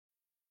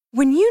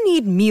When you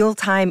need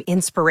mealtime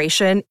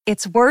inspiration,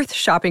 it's worth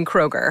shopping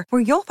Kroger,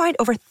 where you'll find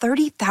over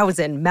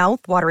 30,000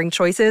 mouth-watering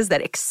choices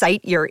that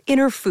excite your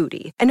inner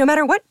foodie. And no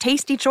matter what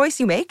tasty choice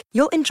you make,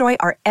 you'll enjoy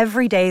our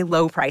everyday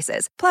low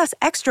prices, plus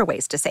extra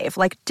ways to save,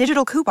 like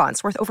digital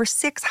coupons worth over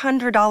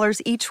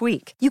 $600 each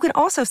week. You can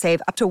also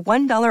save up to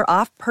 $1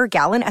 off per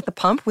gallon at the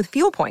pump with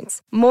fuel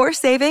points. More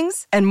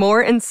savings and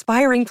more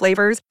inspiring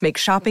flavors make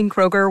shopping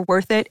Kroger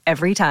worth it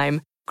every time.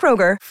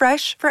 Kroger,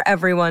 fresh for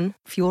everyone.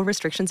 Fuel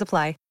restrictions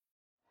apply.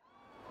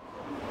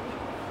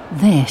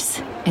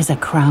 This is a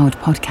Crowd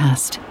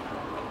podcast.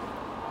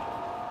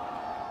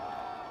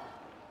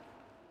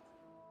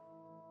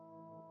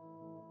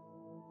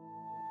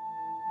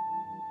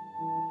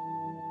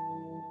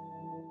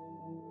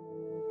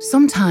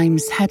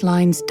 Sometimes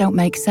headlines don't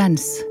make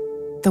sense.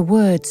 The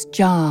words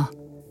jar.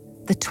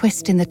 The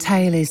twist in the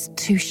tale is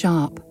too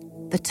sharp.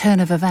 The turn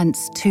of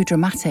events too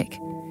dramatic.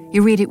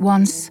 You read it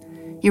once,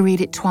 you read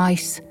it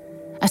twice.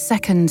 A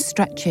second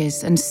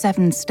stretches and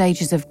 7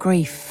 stages of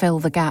grief fill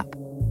the gap.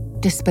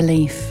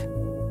 Disbelief,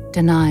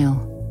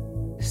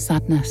 denial,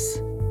 sadness.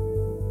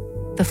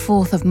 The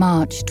 4th of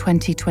March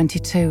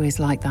 2022 is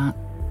like that.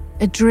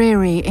 A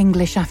dreary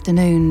English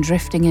afternoon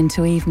drifting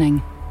into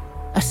evening.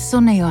 A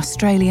sunny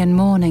Australian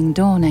morning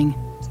dawning.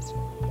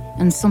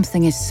 And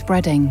something is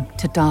spreading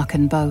to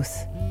darken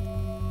both.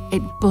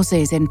 It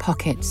buzzes in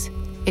pockets.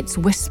 It's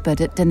whispered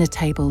at dinner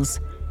tables.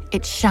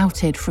 It's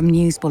shouted from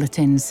news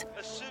bulletins.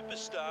 A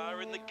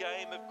superstar in the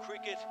game of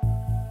cricket.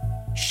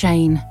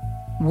 Shane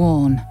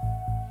Warne.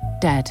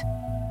 Dead.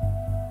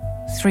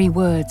 3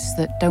 words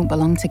that don't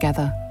belong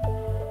together.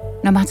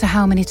 No matter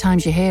how many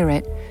times you hear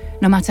it,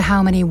 no matter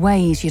how many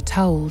ways you're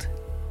told,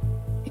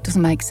 it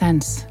doesn't make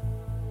sense.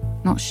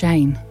 Not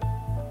Shane.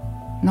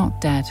 Not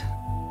dead.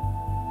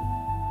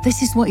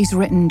 This is what he's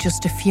written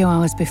just a few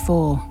hours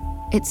before.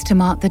 It's to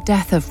mark the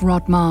death of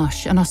Rod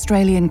Marsh, an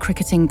Australian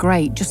cricketing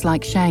great just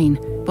like Shane,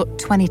 but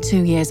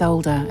 22 years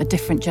older, a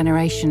different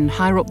generation,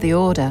 higher up the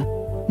order,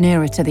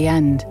 nearer to the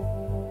end.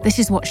 This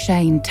is what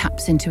Shane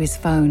taps into his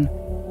phone.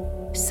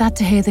 Sad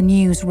to hear the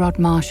news Rod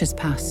Marsh has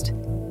passed.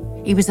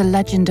 He was a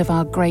legend of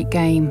our great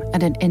game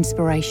and an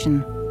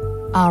inspiration.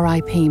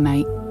 R.I.P.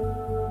 mate.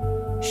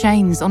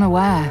 Shane's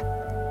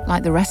unaware,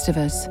 like the rest of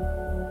us,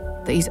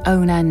 that his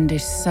own end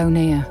is so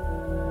near.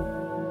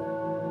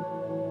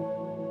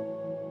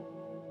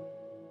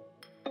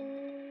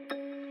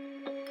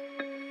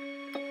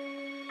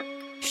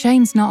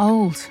 Shane's not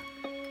old.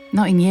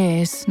 Not in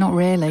years, not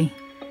really.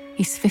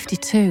 He's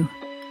 52.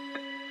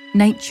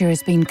 Nature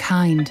has been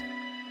kind.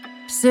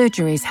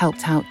 Surgery's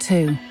helped out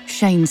too.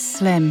 Shane's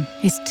slim,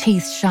 his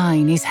teeth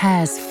shine, his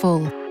hair's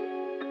full.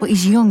 But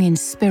he's young in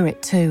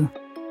spirit too.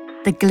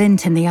 The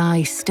glint in the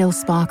eye still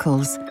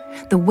sparkles.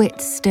 The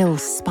wit's still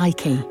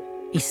spiky.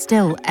 He's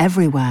still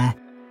everywhere.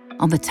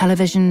 On the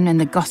television, in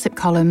the gossip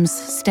columns,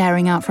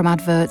 staring out from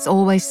adverts,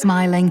 always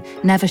smiling,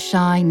 never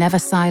shy, never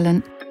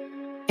silent.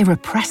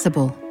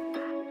 Irrepressible.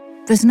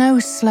 There's no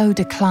slow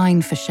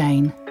decline for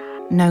Shane.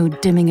 No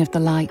dimming of the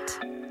light.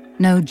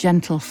 No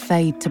gentle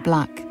fade to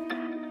black.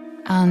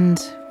 And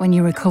when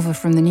you recover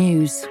from the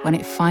news, when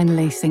it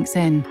finally sinks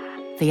in,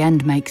 the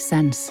end makes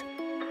sense.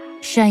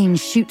 Shane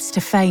shoots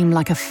to fame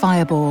like a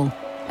fireball,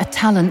 a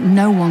talent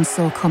no one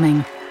saw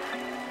coming.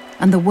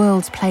 And the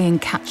world's playing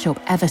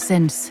catch-up ever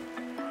since.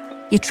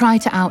 You try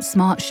to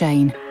outsmart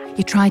Shane,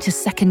 you try to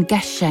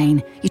second-guess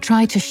Shane, you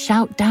try to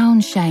shout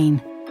down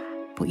Shane,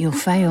 but you'll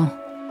fail.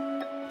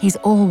 He's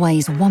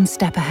always one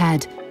step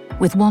ahead,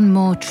 with one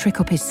more trick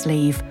up his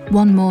sleeve,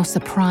 one more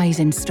surprise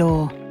in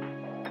store.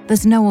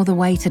 There's no other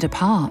way to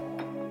depart.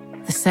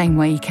 The same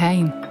way he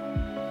came.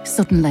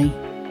 Suddenly,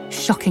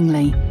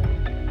 shockingly,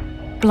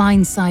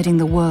 blindsiding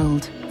the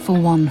world for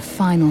one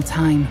final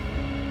time.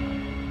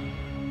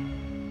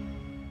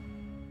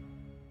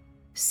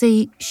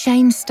 See,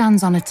 Shane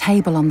stands on a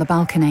table on the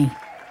balcony.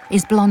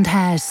 His blonde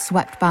hair's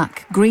swept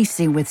back,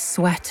 greasy with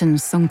sweat and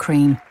sun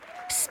cream,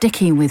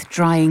 sticky with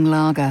drying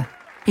lager.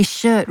 His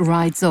shirt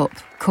rides up,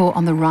 caught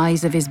on the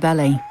rise of his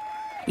belly.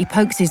 He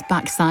pokes his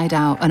backside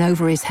out and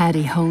over his head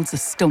he holds a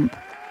stump.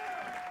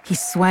 He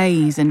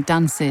sways and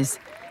dances.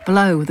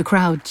 Below, the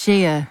crowd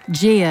cheer,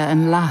 jeer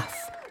and laugh.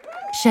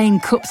 Shane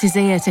cups his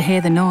ear to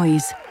hear the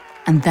noise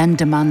and then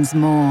demands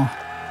more.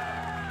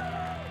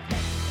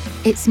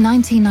 It's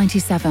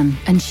 1997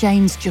 and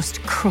Shane's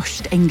just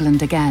crushed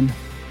England again.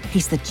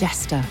 He's the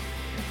jester,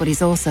 but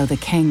he's also the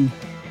king,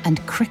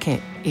 and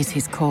cricket is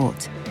his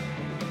court.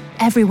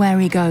 Everywhere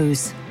he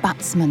goes,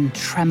 batsmen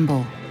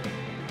tremble.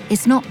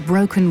 It's not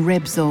broken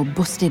ribs or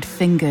busted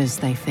fingers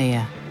they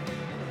fear.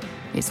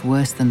 It's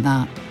worse than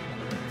that.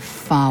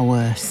 Far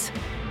worse.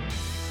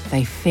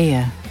 They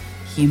fear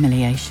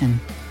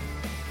humiliation.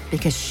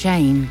 Because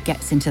Shane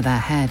gets into their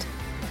head.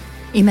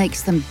 He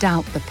makes them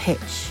doubt the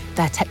pitch,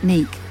 their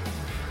technique,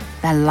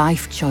 their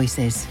life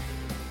choices.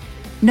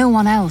 No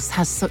one else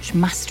has such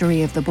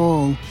mastery of the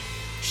ball.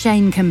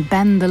 Shane can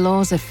bend the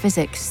laws of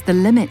physics, the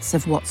limits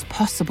of what's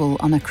possible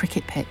on a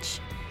cricket pitch.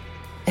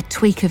 A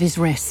tweak of his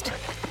wrist,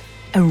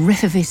 A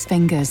rip of his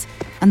fingers,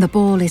 and the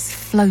ball is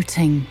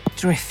floating,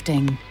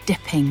 drifting,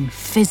 dipping,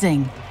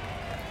 fizzing.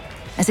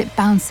 As it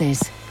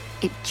bounces,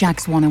 it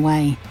jags one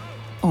away,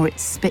 or it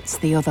spits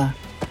the other,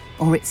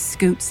 or it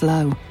scoots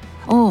low,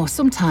 or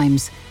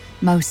sometimes,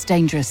 most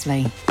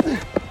dangerously,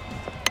 it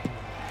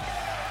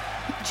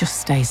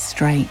just stays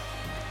straight.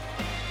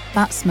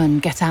 Batsmen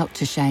get out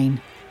to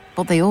Shane,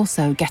 but they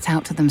also get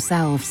out to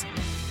themselves.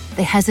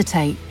 They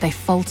hesitate, they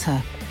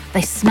falter,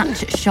 they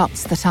snatch at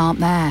shots that aren't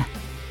there.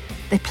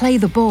 They play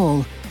the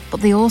ball,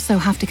 but they also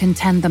have to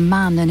contend the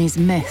man and his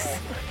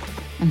myth.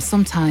 And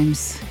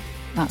sometimes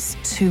that's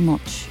too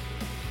much.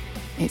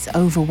 It's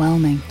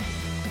overwhelming.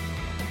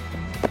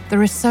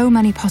 There are so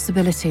many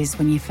possibilities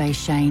when you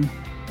face Shane.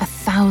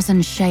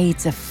 1,000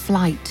 shades of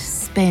flight,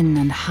 spin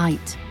and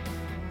height.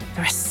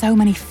 There are so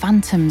many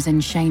phantoms in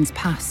Shane's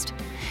past.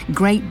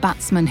 Great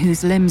batsmen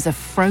whose limbs are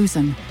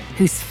frozen,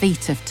 whose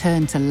feet have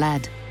turned to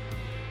lead.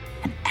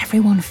 And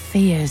everyone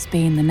fears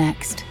being the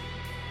next.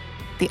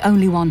 The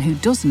only one who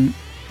doesn't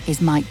is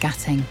Mike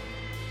Gatting,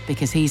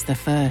 because he's the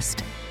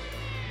first.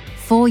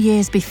 4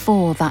 years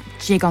before that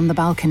jig on the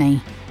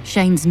balcony,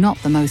 Shane's not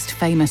the most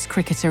famous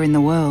cricketer in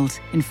the world.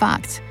 In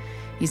fact,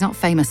 he's not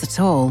famous at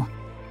all.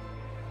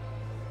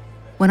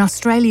 When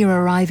Australia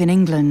arrive in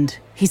England,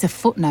 he's a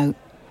footnote,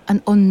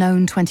 an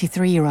unknown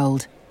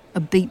 23-year-old,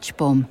 a beach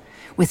bum,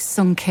 with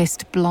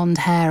sun-kissed blonde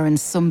hair and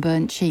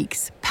sunburnt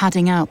cheeks,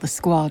 padding out the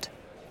squad.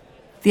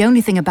 The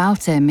only thing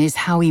about him is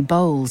how he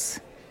bowls.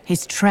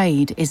 His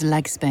trade is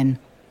leg spin,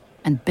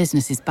 and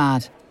business is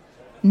bad.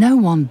 No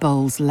one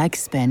bowls leg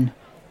spin.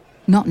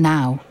 Not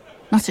now.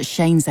 Not at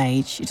Shane's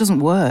age. It doesn't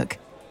work.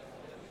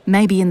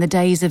 Maybe in the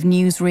days of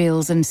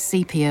newsreels and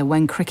sepia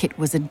when cricket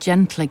was a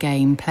gentler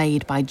game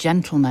played by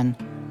gentlemen.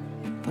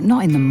 But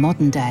not in the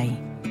modern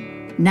day.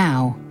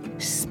 Now,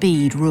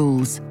 speed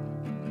rules.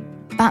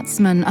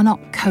 Batsmen are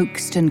not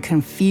coaxed and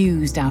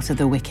confused out of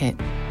the wicket.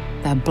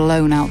 They're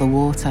blown out the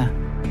water.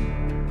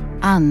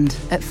 And,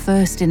 at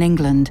first in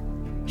England,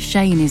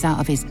 Shane is out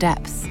of his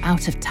depth,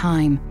 out of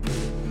time.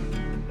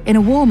 In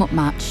a warm-up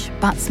match,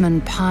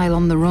 batsmen pile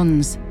on the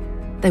runs.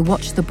 They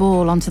watch the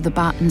ball onto the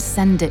bat and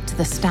send it to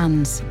the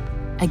stands.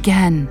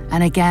 Again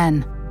and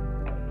again.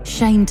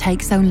 Shane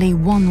takes only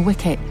 1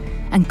 wicket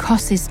and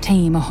costs his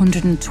team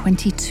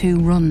 122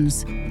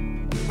 runs.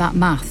 That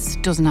maths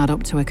doesn't add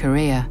up to a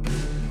career.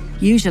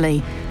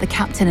 Usually, the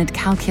captain would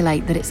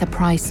calculate that it's a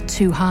price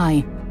too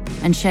high,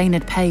 and Shane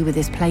would pay with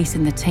his place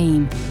in the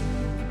team.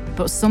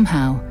 But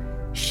somehow,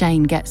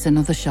 Shane gets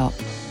another shot.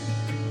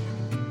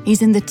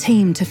 He's in the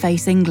team to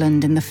face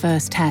England in the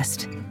first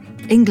test.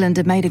 England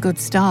had made a good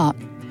start.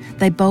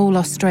 They bowl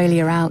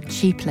Australia out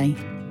cheaply.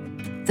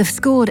 They've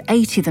scored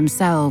 80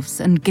 themselves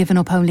and given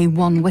up only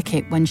 1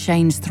 wicket when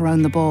Shane's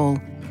thrown the ball.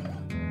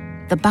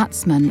 The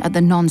batsman at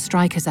the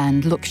non-striker's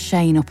end looks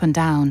Shane up and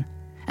down.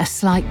 A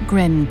slight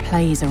grin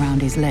plays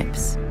around his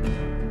lips.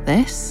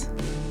 This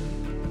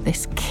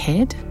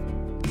kid?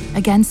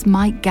 Against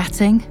Mike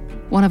Gatting,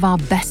 one of our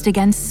best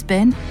against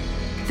spin?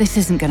 This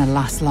isn't going to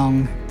last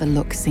long, the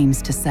look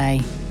seems to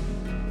say.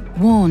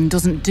 Warne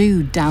doesn't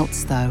do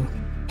doubts, though.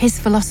 His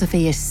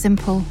philosophy is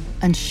simple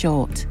and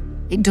short.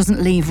 It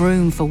doesn't leave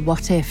room for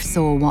what-ifs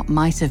or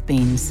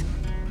what-might-have-beens.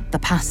 The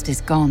past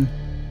is gone.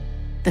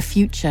 The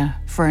future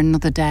for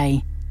another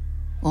day.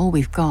 All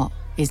we've got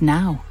is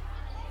now.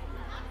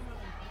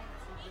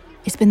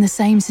 It's been the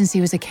same since he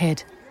was a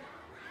kid.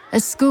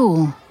 At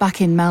school,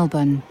 back in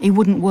Melbourne, he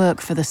wouldn't work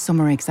for the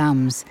summer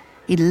exams.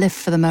 He'd live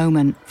for the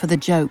moment, for the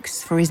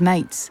jokes, for his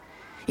mates.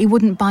 He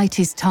wouldn't bite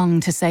his tongue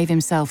to save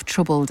himself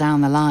trouble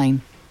down the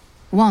line.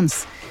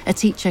 Once, a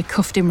teacher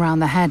cuffed him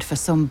round the head for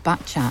some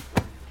bat chat.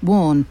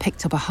 Warne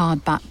picked up a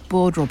hard-back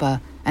board rubber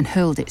and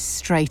hurled it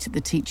straight at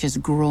the teacher's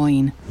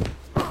groin.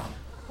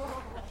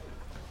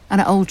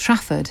 And at Old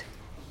Trafford,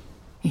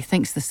 he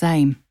thinks the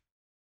same.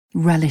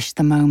 Relish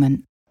the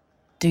moment.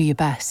 Do your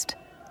best.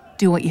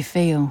 Do what you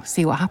feel,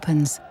 see what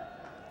happens.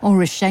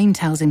 Or as Shane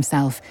tells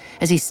himself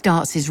as he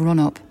starts his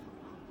run-up,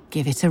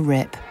 give it a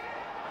rip.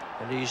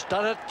 And he's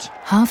done it.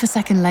 Half a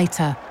second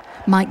later,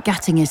 Mike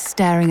Gatting is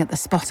staring at the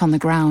spot on the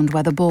ground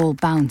where the ball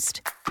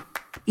bounced.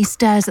 He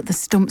stares at the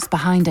stumps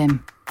behind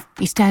him.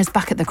 He stares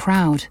back at the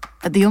crowd,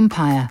 at the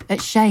umpire,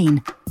 at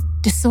Shane,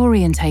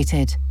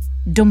 disorientated,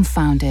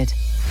 dumbfounded.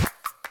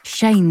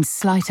 Shane's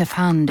sleight of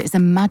hand is a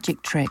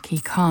magic trick he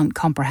can't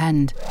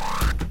comprehend.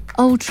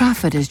 Old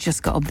Trafford has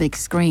just got a big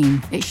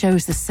screen. It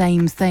shows the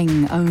same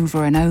thing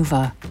over and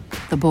over.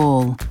 The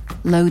ball,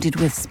 loaded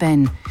with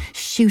spin,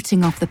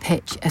 shooting off the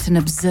pitch at an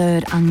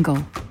absurd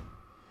angle.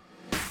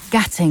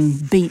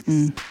 Gatting,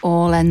 beaten,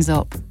 all ends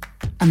up.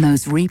 And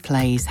those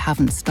replays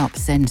haven't stopped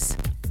since.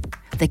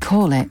 They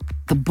call it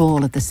the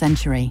ball of the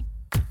century.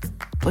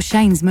 But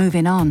Shane's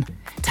moving on.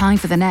 Time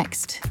for the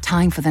next,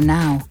 time for the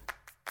now.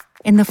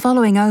 In the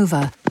following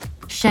over,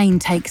 Shane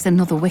takes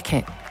another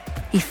wicket.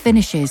 He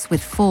finishes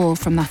with 4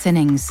 from that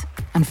innings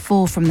and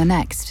 4 from the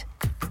next.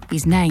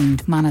 He's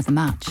named man of the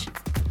match.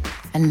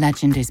 A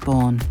legend is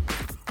born,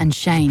 and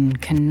Shane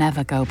can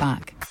never go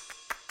back.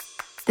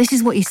 This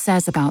is what he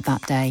says about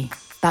that day,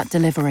 that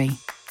delivery.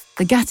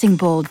 The Gatting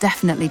ball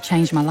definitely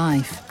changed my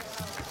life.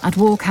 I'd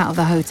walk out of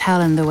the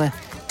hotel and there were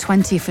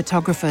 20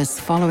 photographers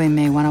following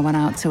me when I went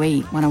out to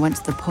eat, when I went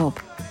to the pub.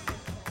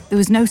 There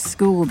was no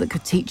school that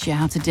could teach you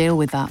how to deal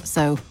with that,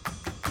 so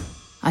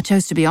I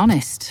chose to be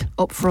honest,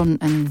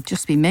 upfront, and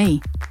just be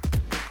me.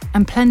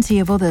 And plenty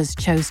of others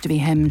chose to be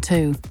him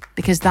too,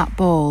 because that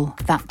ball,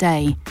 that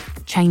day,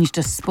 changed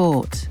a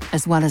sport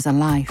as well as a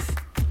life.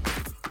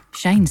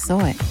 Shane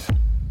saw it.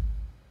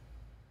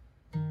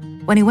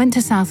 When he went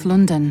to South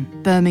London,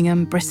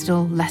 Birmingham,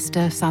 Bristol,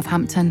 Leicester,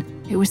 Southampton,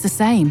 it was the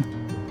same.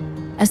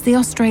 As the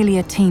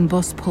Australia team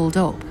bus pulled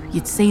up,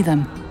 you'd see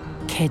them,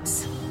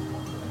 kids.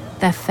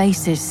 Their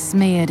faces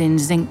smeared in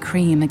zinc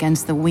cream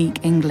against the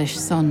weak English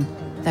sun,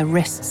 their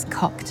wrists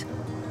cocked,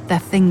 their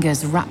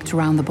fingers wrapped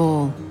around the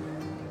ball,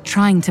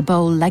 trying to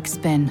bowl leg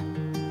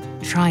spin,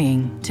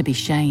 trying to be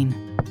Shane.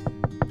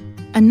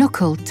 A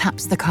knuckle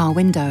taps the car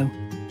window.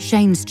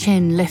 Shane's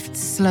chin lifts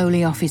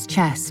slowly off his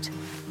chest.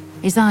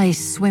 His eyes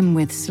swim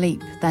with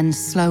sleep, then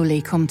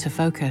slowly come to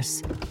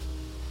focus.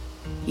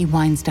 He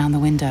winds down the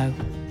window.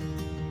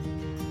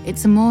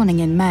 It's a morning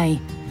in May,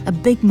 a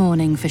big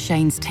morning for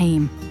Shane's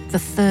team, the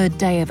third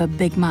day of a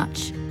big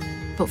match.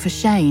 But for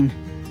Shane,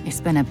 it's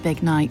been a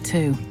big night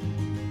too.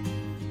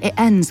 It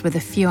ends with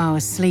a few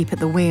hours sleep at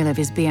the wheel of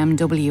his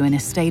BMW in a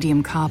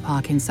stadium car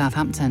park in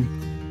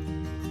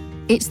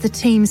Southampton. It's the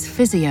team's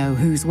physio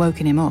who's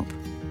woken him up,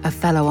 a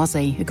fellow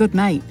Aussie, a good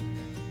mate.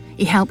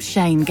 He helps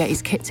Shane get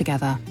his kit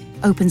together,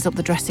 opens up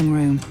the dressing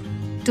room,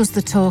 does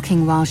the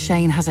talking while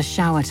Shane has a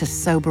shower to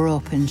sober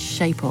up and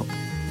shape up.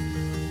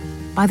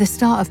 By the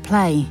start of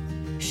play,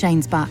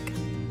 Shane's back,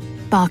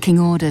 barking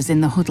orders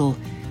in the huddle,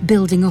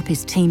 building up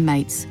his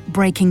teammates,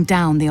 breaking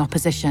down the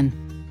opposition.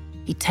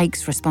 He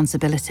takes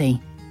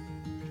responsibility.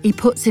 He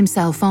puts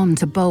himself on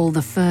to bowl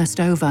the first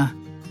over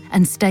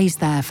and stays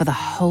there for the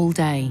whole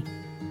day,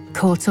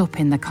 caught up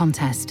in the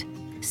contest,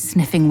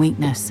 sniffing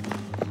weakness,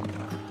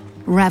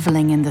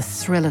 revelling in the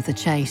thrill of the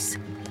chase.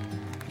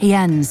 He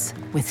ends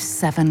with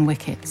 7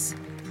 wickets,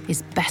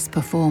 his best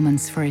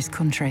performance for his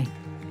country.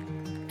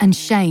 And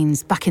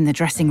Shane's back in the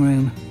dressing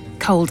room,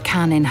 cold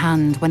can in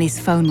hand when his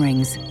phone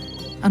rings,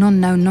 an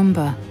unknown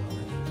number.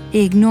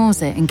 He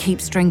ignores it and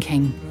keeps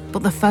drinking,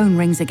 but the phone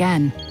rings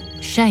again.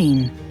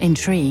 Shane,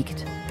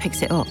 intrigued,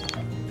 picks it up.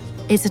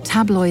 It's a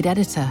tabloid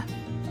editor.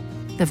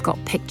 They've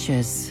got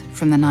pictures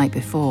from the night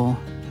before.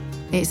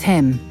 It's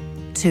him,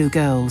 2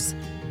 girls,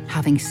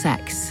 having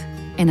sex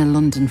in a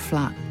London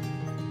flat.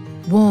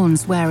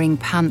 Warren's wearing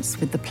pants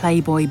with the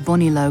Playboy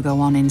bunny logo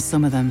on in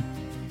some of them.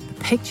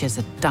 The pictures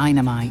are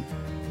dynamite.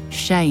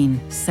 Shane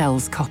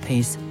sells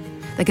copies.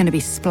 They're going to be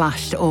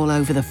splashed all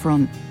over the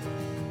front.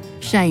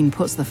 Shane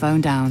puts the phone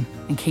down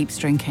and keeps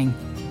drinking.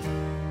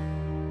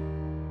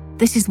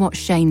 This is what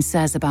Shane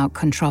says about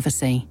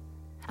controversy,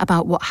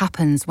 about what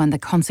happens when the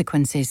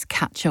consequences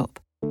catch up.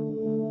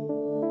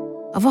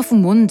 I've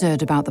often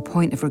wondered about the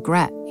point of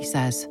regret, he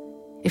says.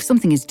 If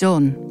something is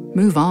done,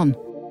 move on.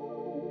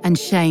 And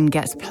Shane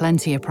gets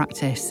plenty of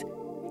practice.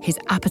 His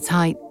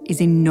appetite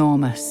is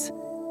enormous,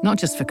 not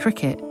just for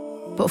cricket,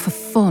 but for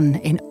fun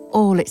in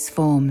all its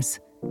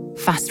forms.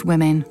 Fast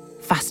women,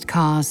 fast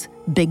cars,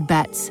 big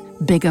bets,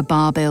 bigger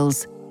bar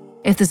bills.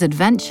 If there's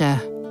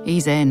adventure,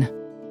 he's in.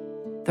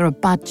 There are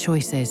bad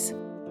choices.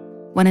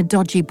 When a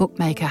dodgy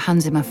bookmaker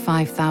hands him a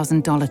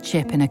 $5,000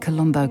 chip in a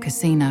Colombo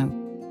casino,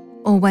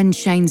 or when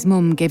Shane's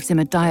mum gives him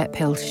a diet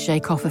pill to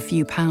shake off a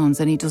few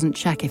pounds and he doesn't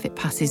check if it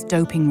passes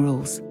doping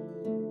rules.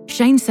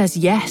 Shane says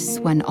yes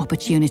when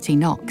opportunity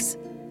knocks.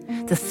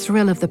 The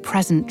thrill of the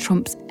present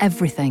trumps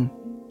everything.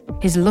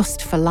 His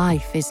lust for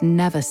life is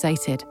never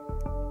sated.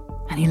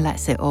 And he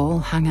lets it all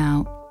hang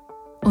out,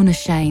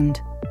 unashamed,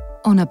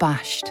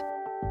 unabashed.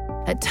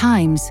 At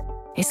times,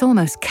 it's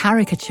almost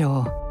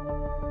caricature.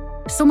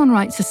 Someone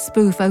writes a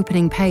spoof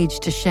opening page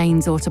to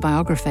Shane's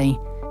autobiography.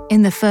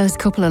 In the first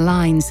couple of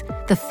lines,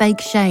 the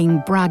fake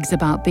Shane brags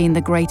about being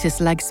the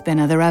greatest leg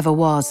spinner there ever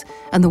was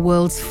and the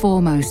world's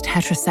foremost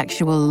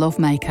heterosexual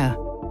lovemaker.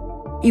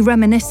 He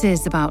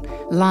reminisces about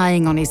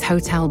lying on his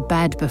hotel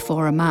bed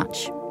before a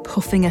match,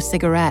 puffing a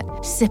cigarette,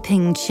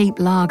 sipping cheap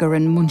lager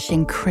and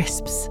munching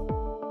crisps.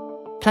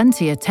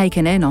 Plenty are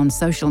taken in on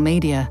social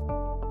media.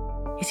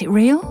 Is it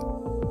real?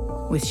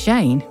 With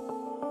Shane?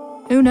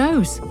 Who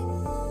knows?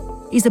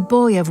 He's a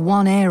boy of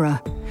one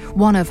era,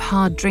 one of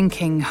hard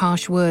drinking,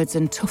 harsh words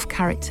and tough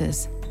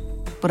characters,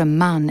 but a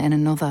man in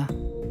another.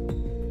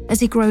 As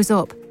he grows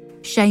up,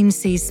 Shane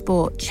sees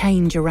sport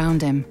change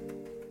around him.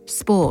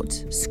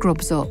 Sport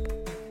scrubs up.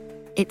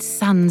 It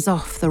sands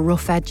off the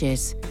rough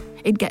edges.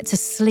 It gets a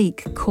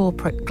sleek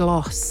corporate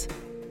gloss.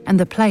 And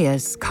the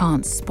players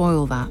can't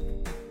spoil that.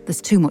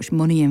 There's too much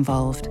money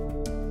involved.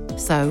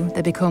 So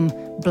they become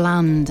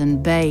bland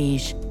and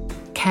beige,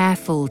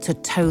 careful to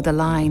toe the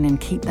line and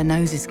keep their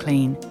noses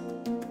clean.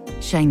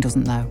 Shane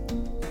doesn't though.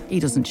 He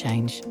doesn't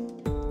change.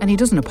 And he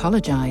doesn't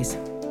apologise.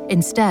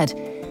 Instead,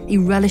 he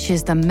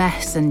relishes the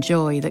mess and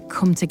joy that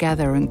come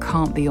together and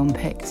can't be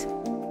unpicked.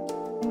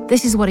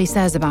 This is what he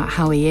says about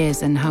how he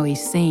is and how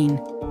he's seen.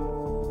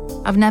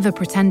 I've never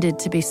pretended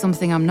to be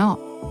something I'm not.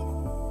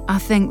 I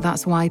think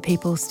that's why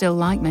people still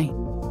like me.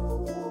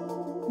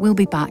 We'll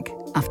be back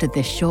after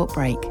this short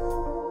break.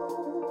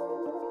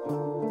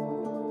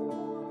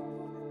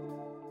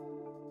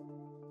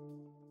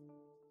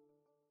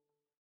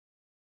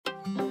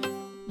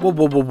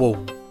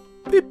 Whoa.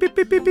 Beep, beep,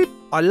 beep, beep, beep.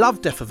 I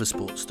love Death of a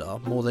Sports Star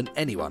more than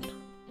anyone,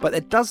 but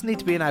there does need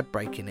to be an ad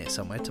break in here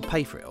somewhere to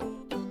pay for it all.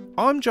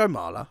 I'm Joe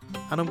Marler,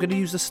 and I'm going to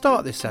use the start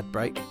of this ad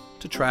break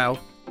to trail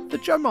The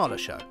Joe Marler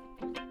Show.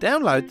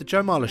 Download The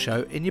Joe Marler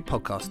Show in your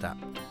podcast app.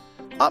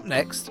 Up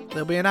next,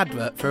 there'll be an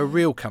advert for a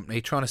real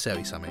company trying to sell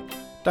you something.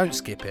 Don't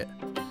skip it.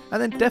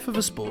 And then Death of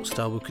a Sports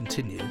Star will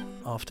continue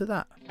after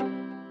that.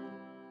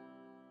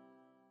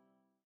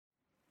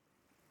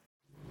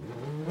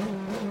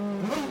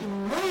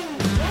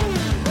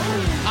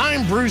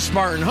 I'm Bruce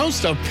Martin,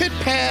 host of Pit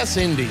Pass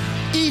Indy.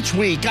 Each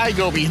week, I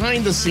go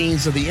behind the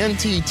scenes of the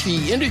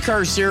NTT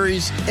IndyCar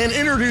Series and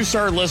introduce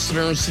our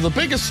listeners to the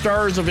biggest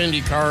stars of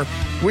IndyCar,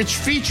 which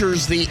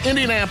features the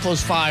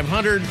Indianapolis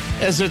 500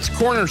 as its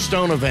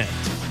cornerstone event.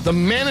 The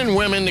men and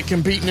women that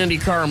compete in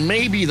IndyCar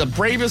may be the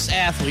bravest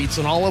athletes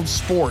in all of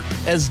sport,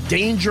 as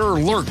danger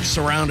lurks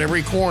around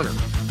every corner.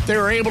 They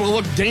are able to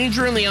look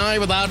danger in the eye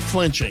without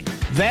flinching.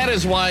 That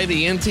is why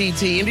the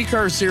NTT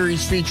IndyCar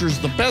Series features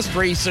the best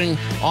racing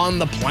on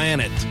the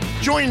planet.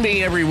 Join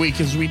me every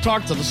week as we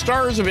talk to the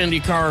stars of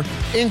IndyCar,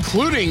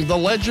 including the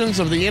legends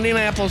of the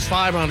Indianapolis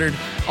 500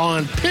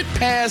 on Pit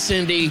Pass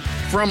Indy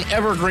from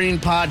Evergreen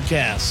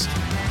Podcast.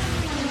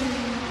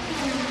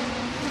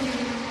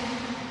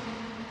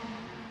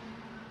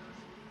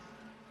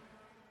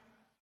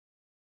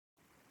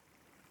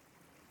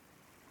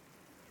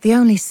 The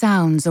only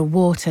sounds are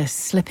water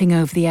slipping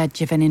over the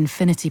edge of an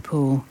infinity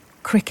pool,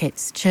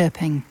 crickets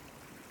chirping,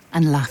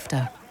 and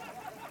laughter.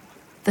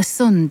 The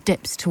sun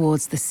dips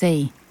towards the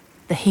sea.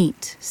 The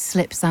heat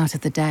slips out of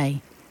the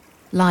day.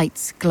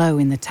 Lights glow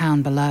in the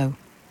town below.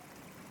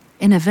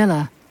 In a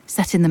villa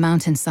set in the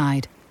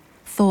mountainside,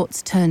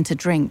 thoughts turn to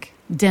drink,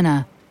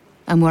 dinner,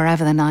 and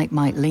wherever the night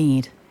might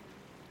lead.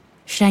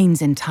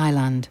 Shane's in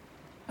Thailand,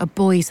 a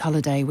boys'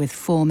 holiday with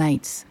 4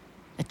 mates,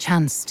 a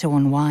chance to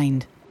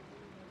unwind.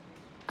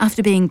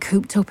 After being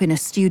cooped up in a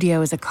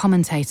studio as a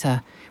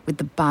commentator, with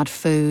the bad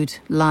food,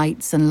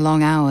 lights and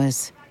long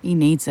hours, he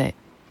needs it.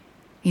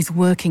 He's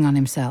working on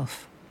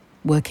himself,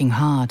 working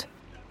hard.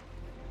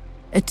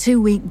 A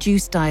 2-week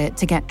juice diet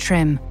to get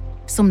trim,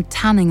 some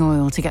tanning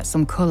oil to get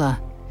some colour,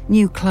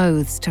 new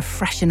clothes to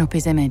freshen up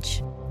his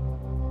image.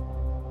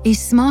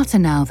 He's smarter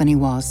now than he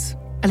was,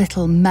 a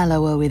little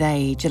mellower with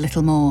age, a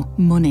little more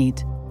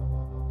moneyed.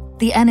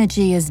 The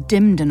energy has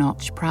dimmed a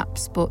notch,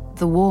 perhaps, but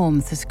the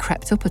warmth has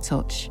crept up a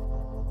touch.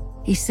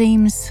 He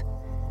seems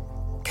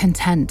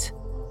content.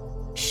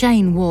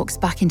 Shane walks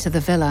back into the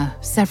villa,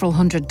 several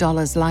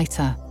 $100s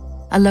lighter.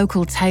 A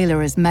local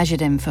tailor has measured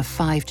him for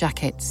 5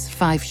 jackets,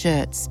 5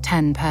 shirts,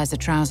 10 pairs of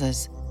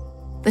trousers.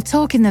 The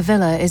talk in the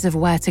villa is of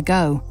where to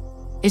go.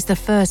 It's the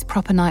first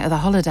proper night of the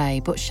holiday,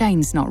 but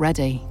Shane's not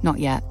ready, not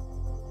yet.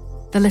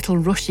 The little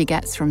rush he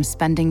gets from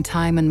spending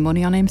time and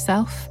money on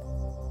himself,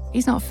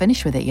 he's not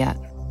finished with it yet.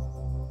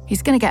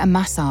 He's going to get a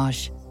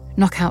massage,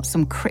 knock out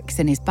some cricks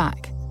in his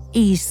back,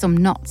 ease some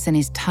knots in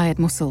his tired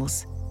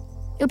muscles.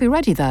 He'll be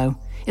ready though.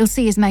 He'll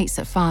see his mates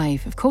at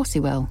 5, of course he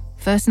will.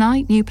 First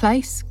night, new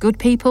place, good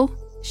people.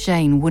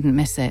 Shane wouldn't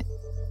miss it.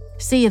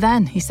 See you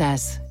then, he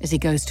says, as he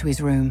goes to his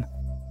room.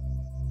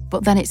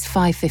 But then it's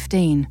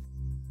 5:15.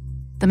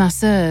 The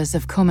masseurs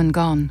have come and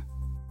gone.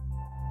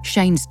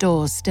 Shane's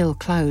door's still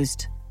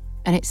closed,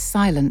 and it's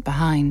silent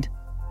behind.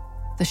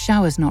 The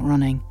shower's not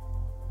running.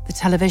 The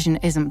television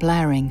isn't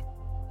blaring.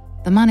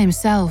 The man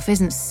himself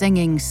isn't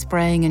singing,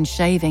 spraying and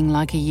shaving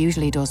like he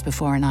usually does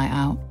before a night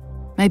out.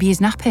 Maybe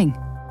he's napping.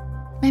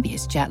 Maybe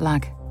it's jet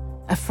lag.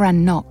 A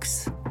friend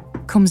knocks,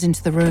 comes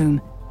into the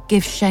room,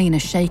 gives Shane a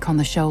shake on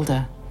the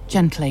shoulder,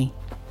 gently.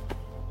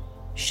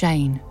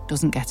 Shane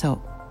doesn't get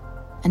up.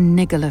 A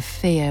niggle of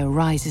fear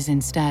rises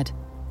instead.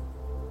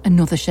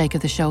 Another shake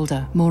of the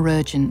shoulder, more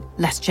urgent,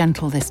 less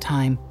gentle this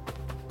time.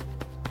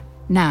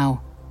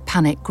 Now,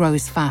 panic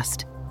grows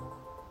fast.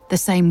 The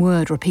same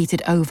word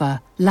repeated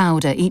over,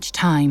 louder each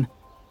time.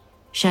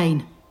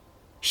 Shane.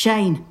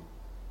 Shane.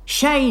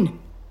 Shane!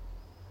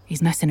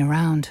 He's messing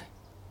around,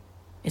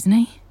 isn't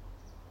he?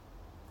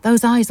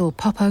 Those eyes will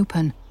pop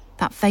open,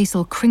 that face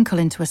will crinkle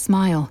into a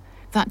smile,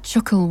 that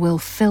chuckle will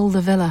fill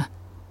the villa.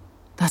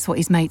 That's what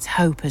his mates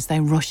hope as they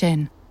rush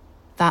in.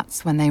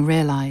 That's when they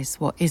realise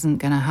what isn't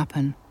going to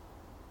happen.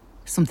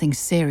 Something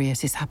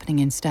serious is happening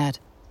instead.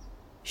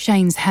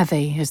 Shane's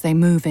heavy as they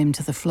move him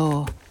to the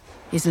floor,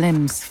 his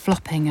limbs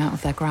flopping out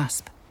of their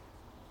grasp.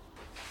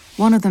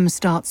 One of them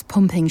starts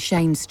pumping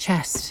Shane's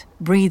chest,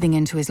 breathing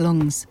into his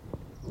lungs.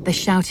 They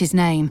shout his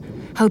name,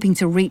 hoping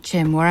to reach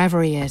him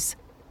wherever he is.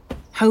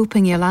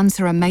 Hoping he'll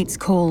answer a mate's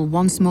call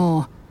once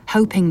more,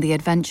 hoping the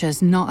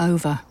adventure's not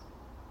over.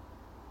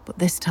 But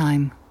this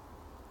time,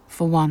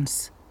 for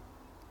once,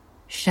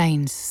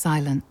 Shane's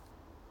silent.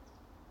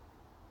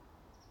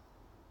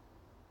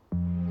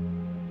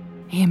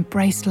 He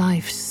embraced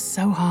life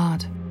so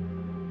hard.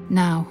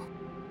 Now,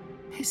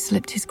 it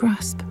slipped his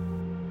grasp.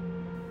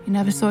 You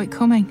never saw it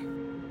coming.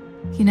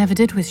 You never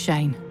did with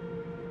Shane.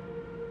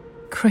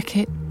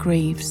 Cricket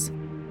grieves.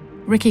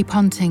 Ricky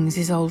Ponting's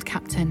his old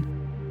captain.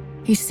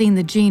 He's seen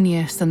the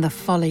genius and the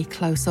folly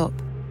close up.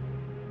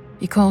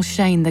 He calls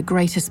Shane the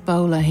greatest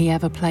bowler he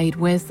ever played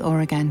with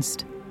or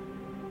against.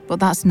 But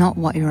that's not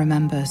what he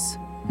remembers,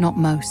 not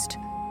most.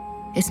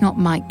 It's not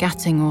Mike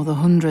Gatting or the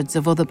hundreds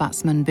of other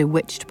batsmen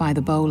bewitched by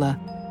the bowler,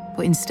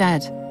 but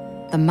instead,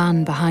 the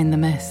man behind the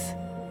myth,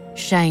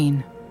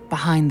 Shane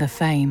behind the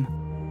fame.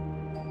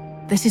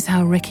 This is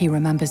how Ricky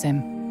remembers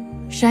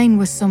him. Shane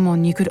was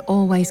someone you could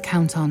always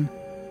count on,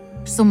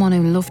 someone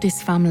who loved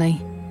his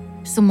family,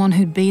 someone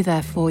who'd be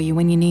there for you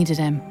when you needed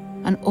him,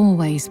 and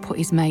always put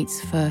his mates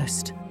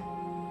first.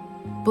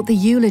 But the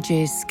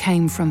eulogies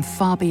came from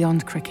far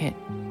beyond cricket,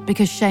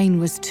 because Shane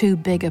was too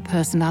big a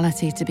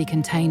personality to be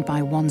contained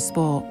by one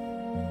sport.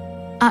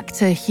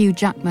 Actor Hugh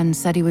Jackman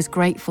said he was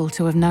grateful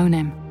to have known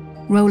him.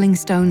 Rolling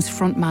Stones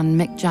frontman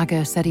Mick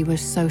Jagger said he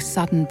was so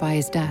saddened by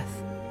his death.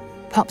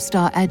 Pop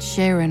star Ed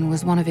Sheeran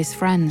was one of his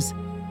friends,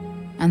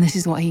 and this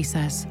is what he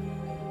says.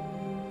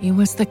 He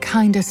was the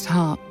kindest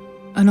heart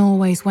and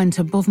always went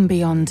above and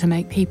beyond to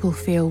make people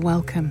feel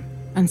welcome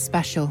and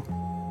special.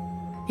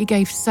 He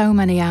gave so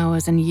many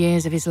hours and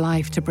years of his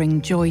life to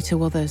bring joy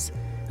to others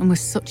and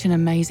was such an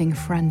amazing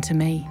friend to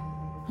me.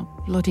 I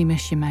bloody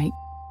miss you, mate.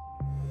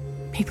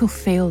 People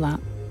feel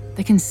that.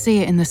 They can see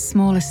it in the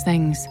smallest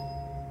things.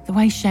 The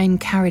way Shane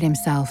carried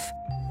himself,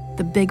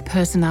 the big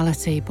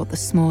personality but the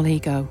small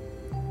ego,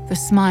 the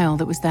smile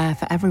that was there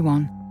for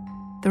everyone,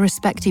 the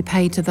respect he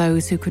paid to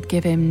those who could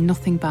give him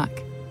nothing back.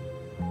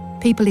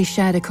 People he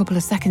shared a couple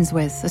of seconds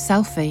with, a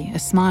selfie, a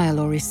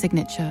smile or his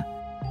signature.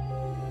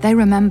 They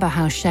remember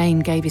how Shane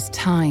gave his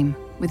time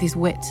with his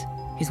wit,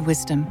 his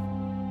wisdom.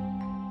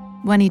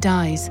 When he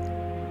dies,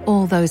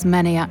 all those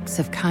many acts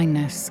of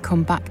kindness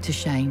come back to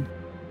Shane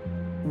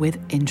with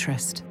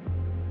interest.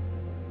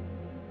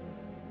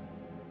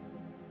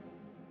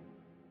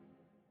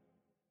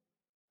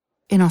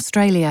 In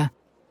Australia,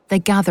 they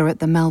gather at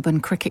the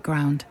Melbourne Cricket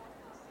Ground.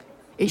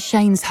 It's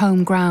Shane's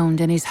home ground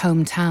in his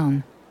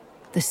hometown,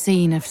 the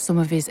scene of some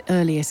of his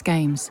earliest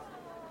games,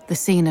 the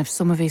scene of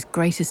some of his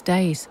greatest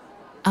days.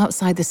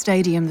 Outside the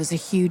stadium, there's a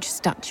huge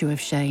statue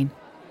of Shane.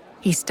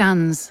 He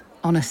stands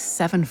on a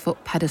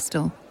 7-foot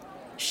pedestal,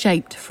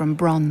 shaped from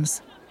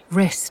bronze,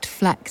 wrist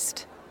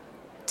flexed,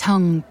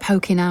 tongue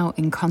poking out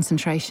in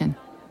concentration.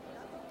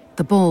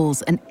 The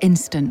ball's an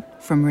instant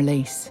from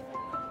release.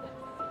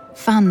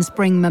 Fans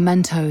bring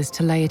mementos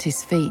to lay at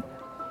his feet,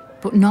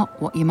 but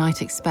not what you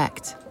might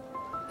expect.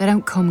 They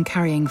don't come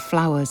carrying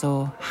flowers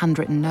or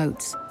handwritten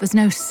notes. There's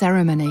no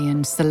ceremony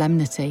and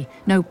solemnity,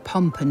 no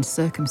pomp and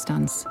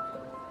circumstance.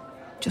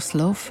 Just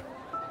love.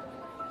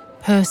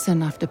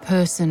 Person after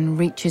person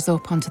reaches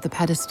up onto the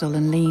pedestal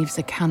and leaves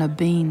a can of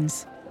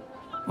beans,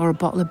 or a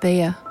bottle of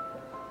beer,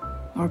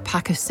 or a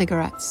pack of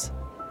cigarettes,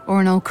 or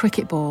an old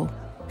cricket ball,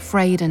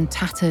 frayed and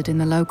tattered in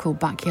the local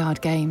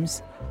backyard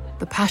games,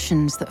 the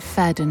passions that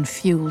fed and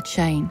fueled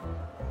Shane,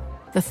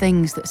 the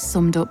things that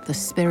summed up the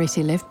spirit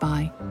he lived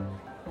by.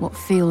 What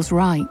feels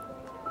right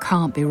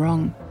can't be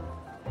wrong.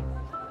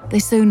 They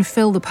soon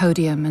fill the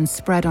podium and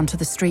spread onto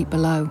the street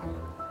below.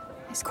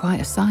 It's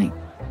quite a sight.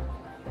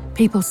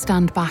 People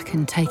stand back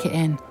and take it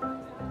in.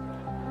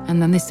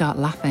 And then they start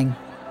laughing.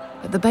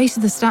 At the base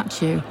of the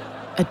statue,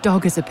 a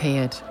dog has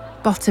appeared.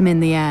 Bottom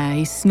in the air,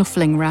 he's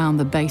snuffling round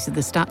the base of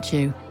the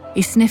statue.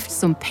 He sniffed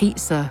some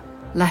pizza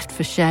left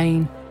for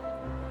Shane.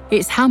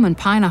 It's ham and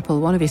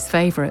pineapple, one of his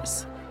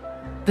favourites.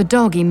 The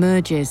dog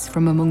emerges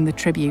from among the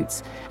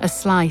tributes, a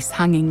slice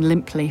hanging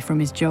limply from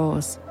his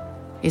jaws.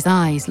 His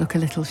eyes look a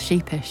little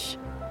sheepish,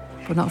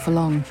 but not for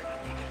long.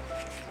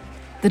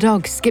 The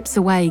dog skips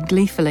away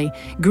gleefully,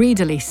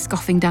 greedily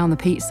scoffing down the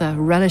pizza,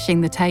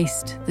 relishing the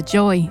taste, the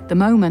joy, the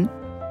moment.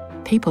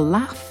 People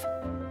laugh.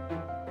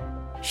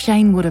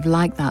 Shane would have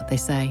liked that, they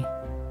say.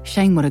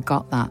 Shane would have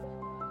got that.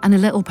 And a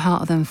little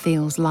part of them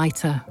feels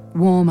lighter,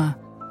 warmer,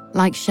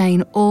 like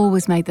Shane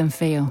always made them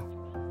feel.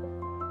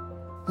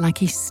 Like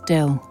he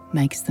still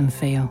makes them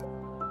feel.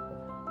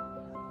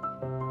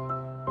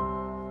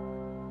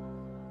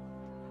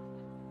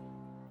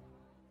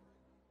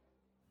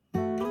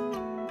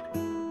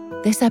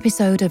 This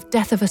episode of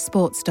Death of a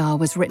Sports Star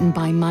was written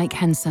by Mike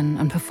Henson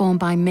and performed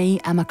by me,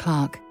 Emma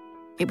Clark.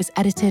 It was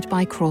edited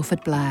by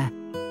Crawford Blair.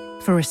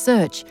 For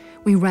research,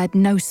 we read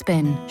No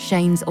Spin,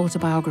 Shane's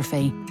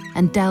autobiography,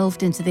 and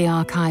delved into the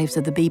archives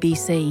of the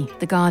BBC,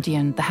 The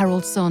Guardian, The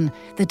Herald Sun,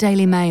 The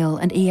Daily Mail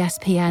and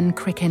ESPN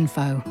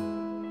Cricinfo.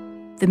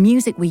 The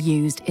music we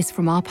used is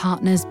from our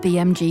partners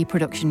BMG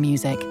Production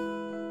Music.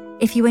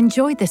 If you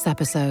enjoyed this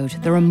episode,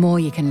 there are more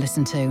you can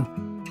listen to.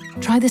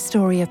 Try the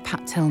story of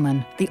Pat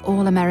Tillman, the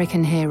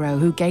all-American hero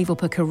who gave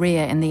up a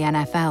career in the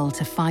NFL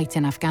to fight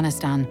in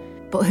Afghanistan,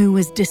 but who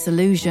was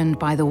disillusioned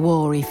by the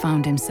war he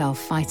found himself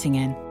fighting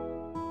in.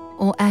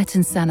 Or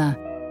Ayrton Senna,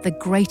 the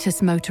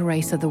greatest motor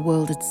racer the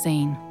world had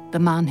seen, the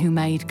man who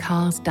made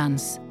cars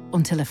dance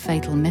until a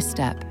fatal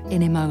misstep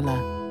in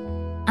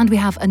Imola. And we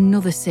have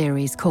another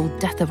series called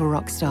Death of a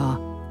Rock Star,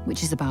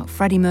 which is about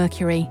Freddie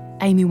Mercury,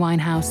 Amy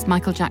Winehouse,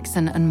 Michael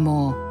Jackson, and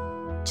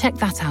more. Check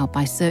that out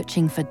by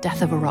searching for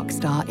Death of a Rock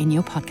Star in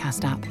your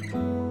podcast app.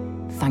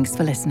 Thanks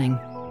for listening.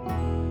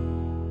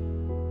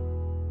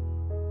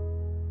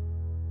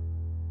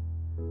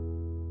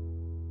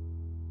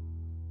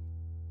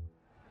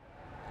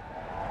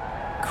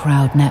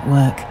 Crowd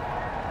Network,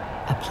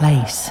 a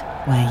place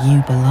where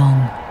you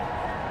belong.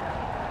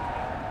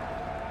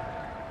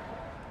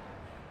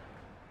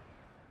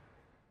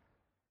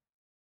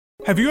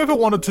 Have you ever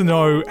wanted to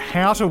know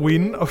how to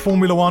win a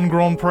Formula One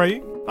Grand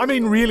Prix? I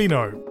mean, really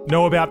know.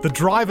 Know about the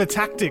driver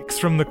tactics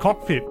from the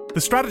cockpit,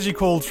 the strategy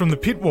calls from the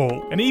pit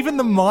wall, and even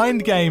the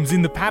mind games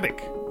in the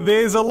paddock.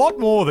 There's a lot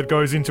more that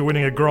goes into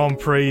winning a Grand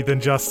Prix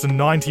than just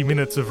 90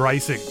 minutes of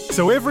racing.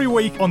 So every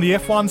week on the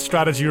F1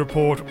 Strategy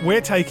Report,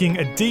 we're taking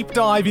a deep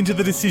dive into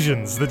the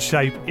decisions that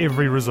shape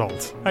every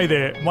result. Hey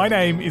there, my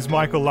name is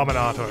Michael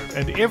Laminato,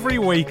 and every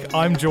week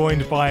I'm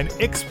joined by an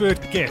expert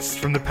guest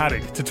from the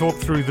paddock to talk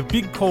through the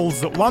big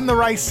calls that won the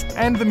race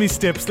and the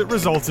missteps that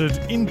resulted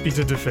in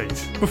bitter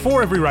defeat.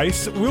 Before every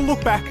race, we'll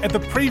look back at the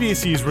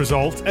previous year's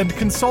result and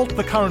consult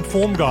the current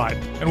form guide,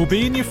 and we'll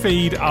be in your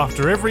feed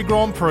after every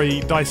Grand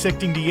Prix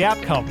dissecting the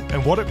outcome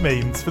and what it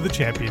means for the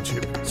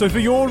championship. So for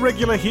your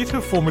regular hit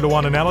of Formula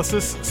One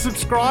analysis,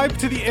 subscribe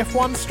to the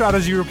F1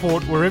 Strategy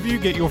Report wherever you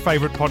get your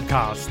favourite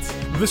podcasts.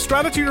 The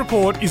Strategy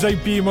Report is a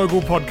Beer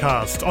Mogul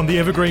podcast on the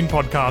Evergreen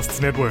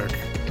Podcasts Network.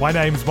 My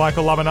name's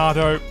Michael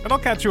Laminato, and I'll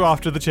catch you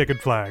after the checkered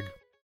flag.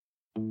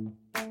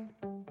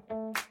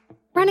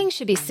 Running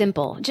should be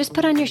simple. Just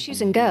put on your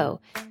shoes and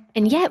go.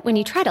 And yet, when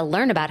you try to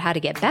learn about how to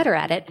get better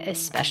at it,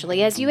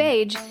 especially as you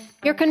age,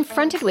 you're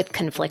confronted with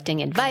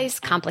conflicting advice,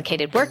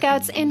 complicated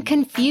workouts, and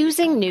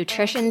confusing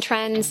nutrition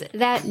trends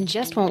that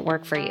just won't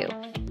work for you.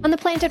 On The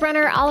Planted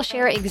Runner, I'll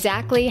share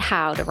exactly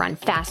how to run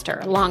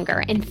faster,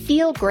 longer, and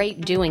feel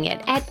great doing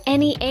it at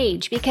any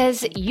age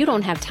because you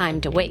don't have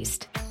time to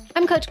waste.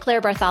 I'm Coach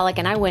Claire Bartholic,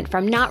 and I went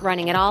from not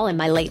running at all in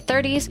my late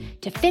 30s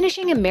to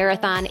finishing a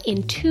marathon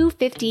in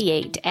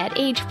 2:58 at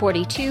age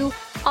 42,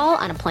 all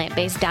on a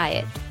plant-based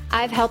diet.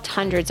 I've helped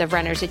hundreds of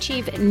runners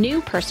achieve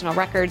new personal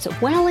records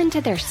well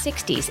into their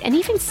 60s and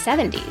even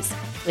 70s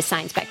with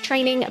science-backed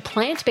training,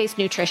 plant-based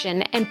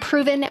nutrition, and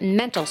proven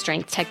mental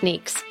strength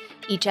techniques.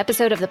 Each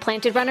episode of The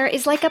Planted Runner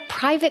is like a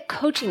private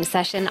coaching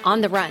session on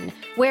the run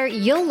where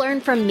you'll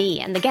learn from me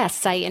and the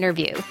guests I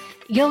interview.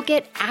 You'll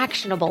get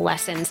actionable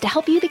lessons to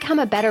help you become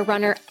a better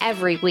runner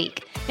every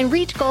week and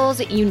reach goals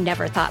that you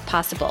never thought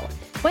possible.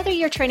 Whether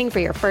you're training for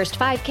your first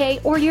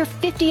 5K or your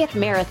 50th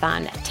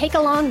marathon, take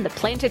along The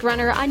Planted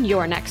Runner on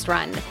your next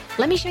run.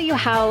 Let me show you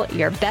how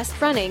your best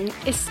running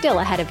is still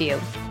ahead of you.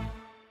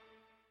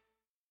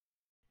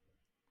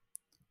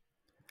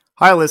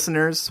 Hi,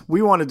 listeners.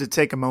 We wanted to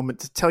take a moment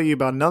to tell you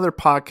about another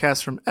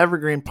podcast from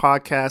Evergreen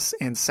Podcasts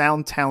and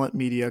Sound Talent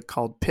Media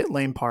called Pit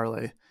Lane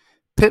Parlay.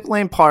 Pit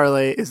Lane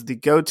Parlay is the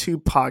go-to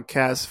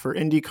podcast for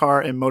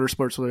IndyCar and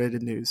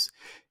motorsports-related news.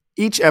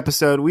 Each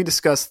episode, we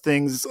discuss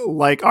things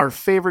like our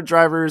favorite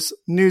drivers,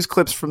 news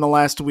clips from the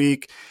last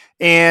week,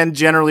 and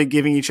generally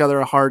giving each other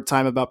a hard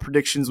time about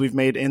predictions we've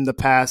made in the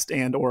past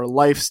and or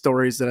life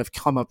stories that have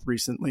come up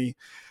recently.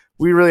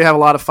 We really have a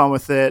lot of fun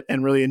with it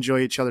and really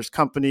enjoy each other's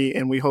company,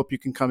 and we hope you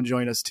can come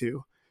join us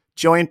too.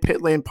 Join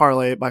Pit Lane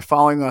Parlay by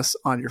following us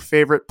on your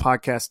favorite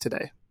podcast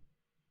today.